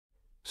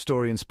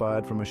Story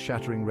inspired from a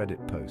shattering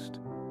Reddit post.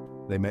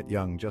 They met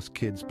young, just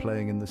kids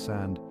playing in the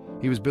sand.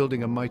 He was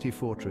building a mighty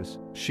fortress,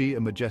 she a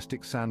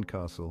majestic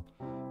sandcastle.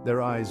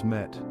 Their eyes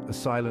met, a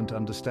silent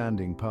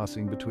understanding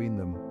passing between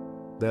them.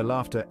 Their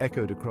laughter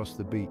echoed across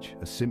the beach,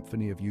 a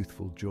symphony of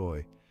youthful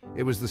joy.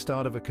 It was the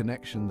start of a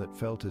connection that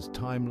felt as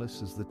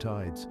timeless as the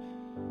tides.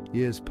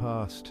 Years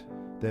passed,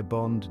 their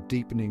bond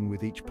deepening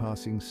with each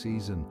passing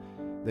season.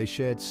 They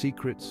shared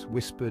secrets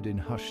whispered in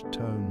hushed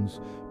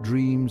tones,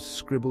 dreams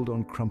scribbled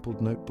on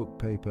crumpled notebook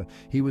paper.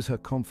 He was her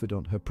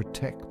confidant, her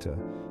protector,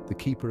 the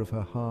keeper of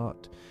her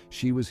heart.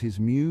 She was his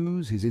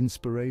muse, his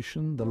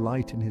inspiration, the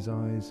light in his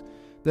eyes.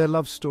 Their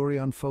love story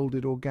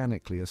unfolded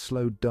organically, a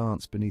slow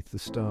dance beneath the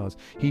stars.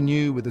 He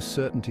knew with a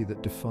certainty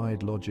that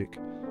defied logic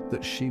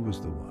that she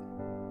was the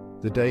one.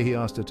 The day he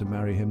asked her to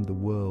marry him, the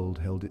world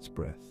held its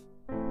breath.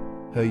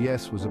 Her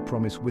yes was a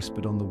promise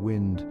whispered on the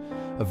wind,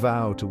 a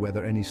vow to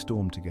weather any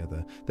storm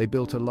together. They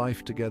built a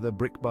life together,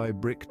 brick by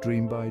brick,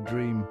 dream by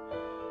dream.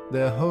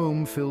 Their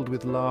home, filled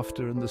with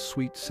laughter and the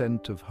sweet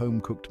scent of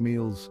home-cooked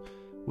meals,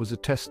 was a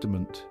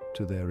testament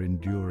to their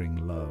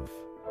enduring love.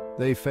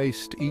 They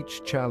faced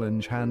each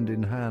challenge hand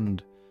in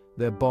hand,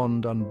 their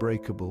bond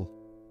unbreakable,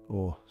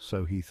 or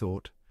so he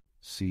thought.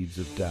 Seeds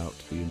of doubt,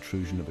 the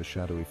intrusion of a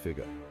shadowy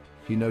figure.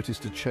 He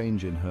noticed a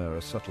change in her,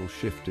 a subtle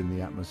shift in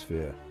the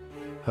atmosphere.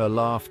 Her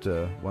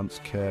laughter, once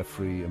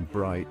carefree and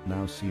bright,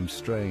 now seemed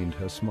strained,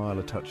 her smile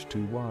a touch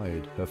too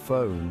wide. Her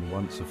phone,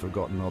 once a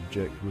forgotten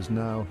object, was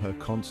now her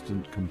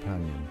constant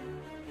companion.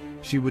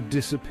 She would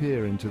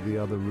disappear into the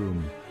other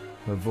room,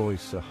 her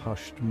voice a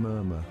hushed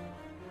murmur.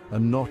 A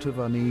knot of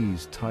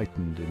unease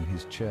tightened in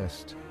his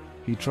chest.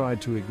 He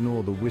tried to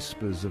ignore the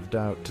whispers of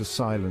doubt, to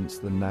silence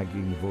the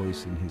nagging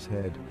voice in his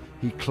head.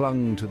 He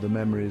clung to the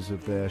memories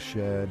of their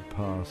shared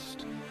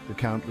past, the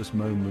countless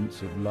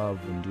moments of love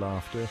and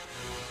laughter.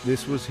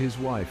 This was his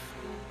wife,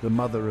 the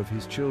mother of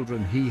his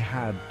children. He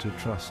had to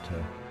trust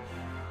her.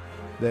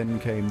 Then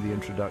came the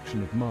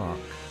introduction of Mark,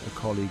 a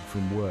colleague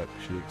from work,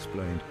 she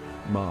explained.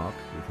 Mark,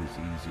 with his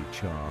easy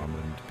charm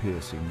and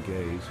piercing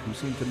gaze, who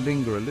seemed to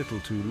linger a little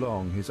too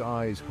long, his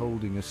eyes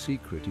holding a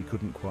secret he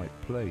couldn't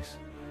quite place.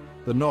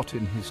 The knot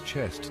in his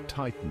chest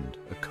tightened,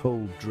 a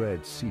cold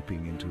dread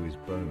seeping into his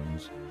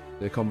bones.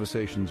 Their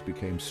conversations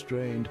became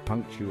strained,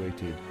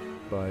 punctuated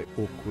by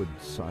awkward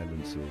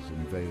silences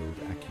and veiled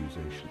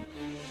accusations.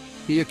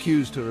 He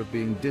accused her of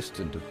being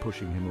distant, of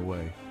pushing him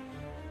away.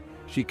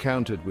 She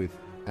countered with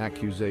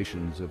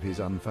accusations of his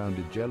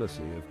unfounded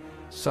jealousy, of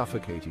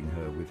suffocating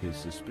her with his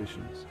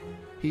suspicions.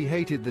 He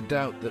hated the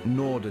doubt that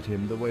gnawed at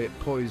him, the way it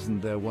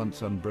poisoned their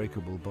once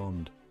unbreakable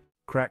bond.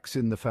 Cracks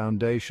in the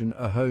foundation,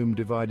 a home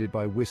divided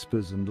by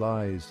whispers and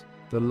lies.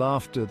 The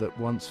laughter that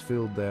once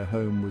filled their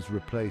home was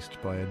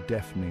replaced by a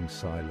deafening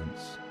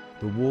silence.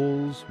 The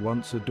walls,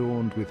 once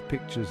adorned with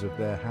pictures of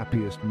their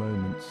happiest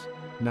moments,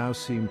 now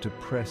seemed to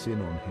press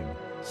in on him,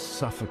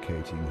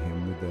 suffocating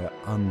him with their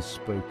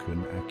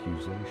unspoken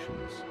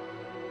accusations.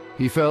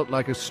 He felt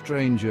like a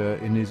stranger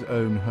in his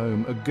own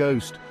home, a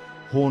ghost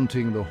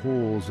haunting the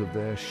halls of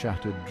their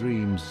shattered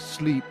dreams.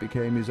 Sleep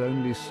became his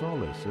only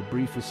solace, a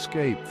brief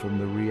escape from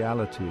the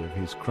reality of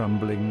his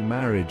crumbling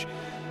marriage.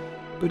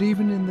 But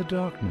even in the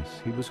darkness,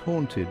 he was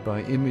haunted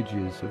by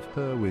images of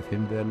her with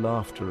him, their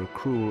laughter a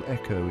cruel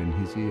echo in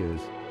his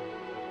ears.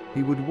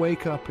 He would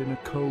wake up in a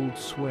cold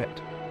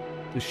sweat,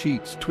 the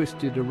sheets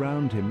twisted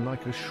around him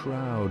like a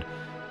shroud.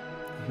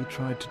 He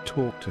tried to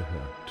talk to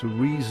her, to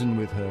reason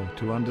with her,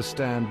 to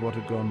understand what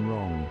had gone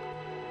wrong.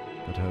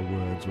 But her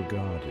words were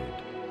guarded.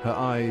 Her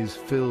eyes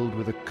filled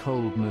with a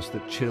coldness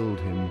that chilled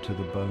him to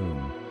the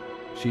bone.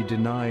 She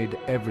denied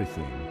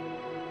everything,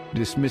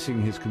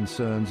 dismissing his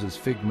concerns as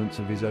figments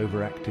of his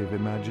overactive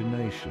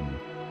imagination.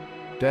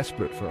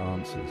 Desperate for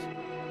answers,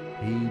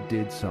 he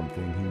did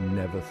something he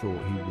never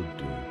thought he would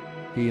do.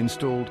 He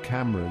installed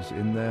cameras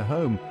in their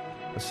home,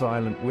 a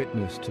silent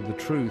witness to the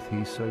truth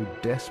he so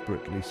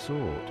desperately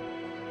sought.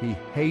 He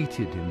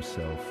hated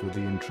himself for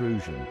the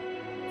intrusion,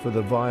 for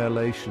the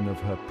violation of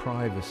her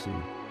privacy.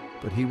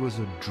 But he was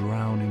a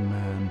drowning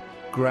man,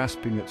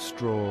 grasping at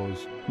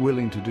straws,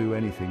 willing to do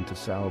anything to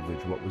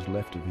salvage what was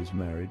left of his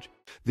marriage.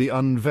 The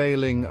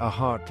unveiling a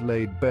heart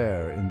laid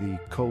bare in the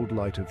cold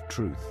light of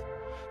truth.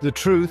 The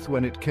truth,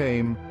 when it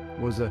came,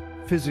 was a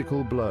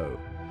physical blow.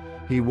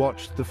 He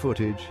watched the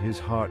footage, his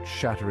heart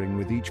shattering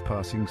with each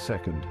passing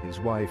second.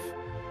 His wife,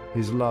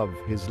 his love,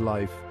 his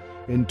life,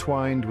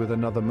 entwined with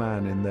another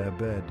man in their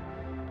bed.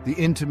 The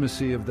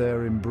intimacy of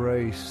their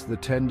embrace, the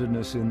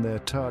tenderness in their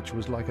touch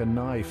was like a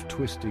knife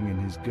twisting in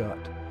his gut.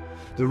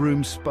 The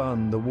room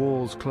spun, the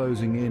walls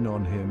closing in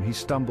on him. He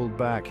stumbled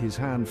back, his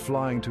hand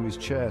flying to his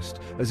chest,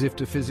 as if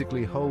to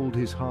physically hold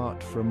his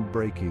heart from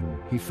breaking.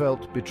 He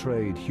felt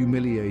betrayed,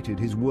 humiliated,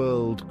 his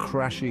world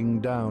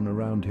crashing down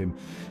around him.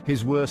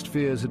 His worst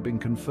fears had been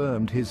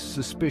confirmed, his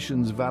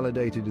suspicions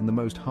validated in the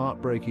most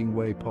heartbreaking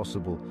way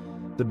possible.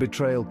 The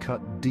betrayal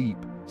cut deep,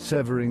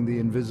 severing the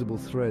invisible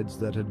threads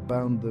that had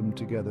bound them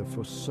together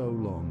for so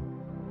long.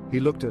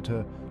 He looked at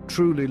her,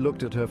 truly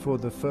looked at her for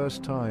the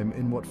first time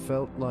in what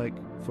felt like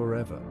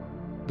forever.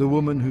 The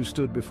woman who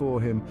stood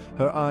before him,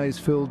 her eyes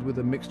filled with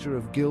a mixture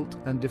of guilt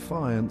and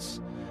defiance,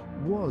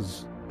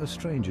 was a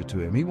stranger to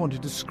him. He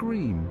wanted to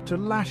scream, to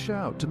lash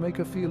out, to make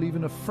her feel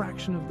even a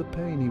fraction of the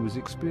pain he was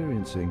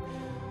experiencing.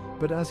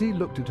 But as he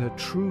looked at her,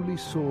 truly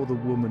saw the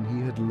woman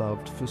he had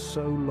loved for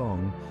so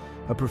long,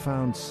 a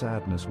profound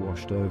sadness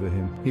washed over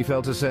him. He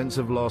felt a sense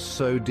of loss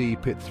so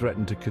deep it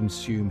threatened to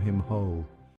consume him whole.